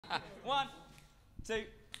One, two,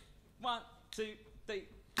 1, 2, 3,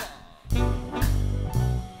 4.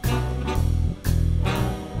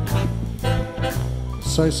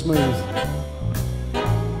 So smooth.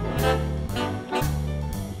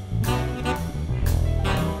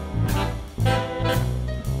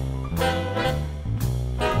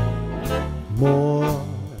 More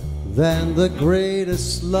than the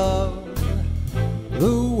greatest love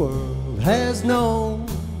the world has known,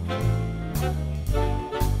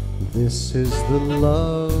 this is the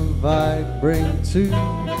love I bring to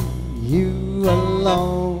you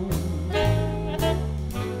alone.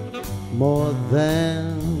 More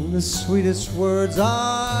than the sweetest words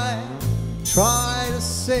I try to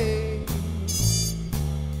say,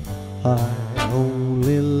 I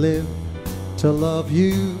only live to love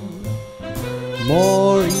you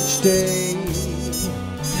more each day.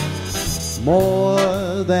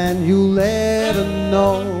 More than you'll ever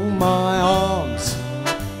know, my arms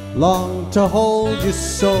long to hold you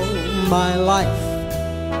so. My life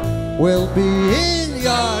will be in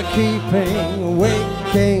your keeping,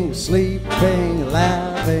 waking, sleeping,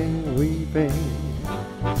 laughing, weeping.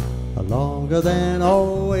 Longer than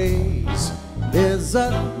always is a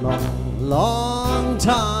long, long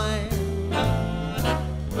time,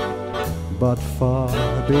 but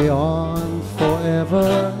far beyond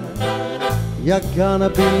forever, you're gonna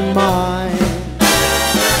be mine.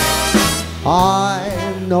 I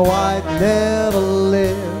know I'd never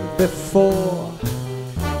lived before,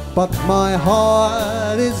 but my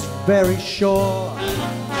heart is very sure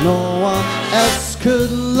no one else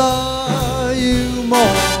could love you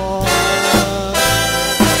more.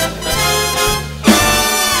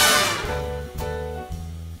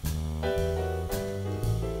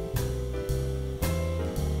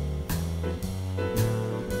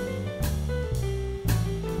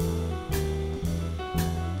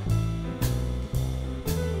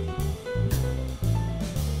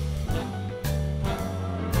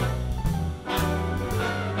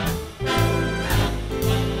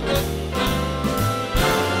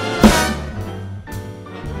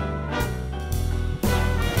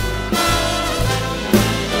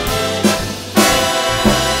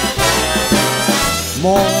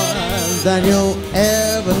 More than you'll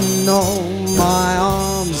ever know, my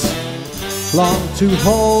arms long to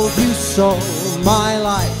hold you so. My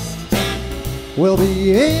life will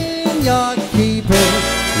be in your keeping,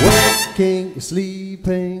 waking,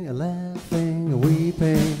 sleeping, laughing,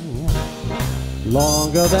 weeping.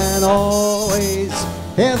 Longer than always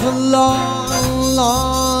is a long,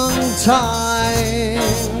 long time,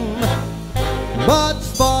 but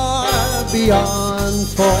far beyond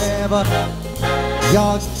forever,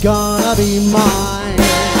 you're gonna be mine.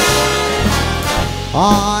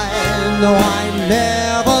 I know I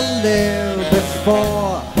never lived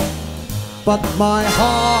before, but my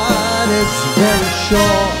heart is very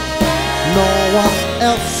sure no one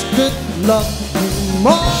else could love you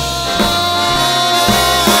more.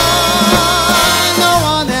 No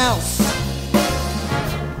one else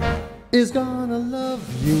is gonna love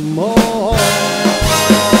you more.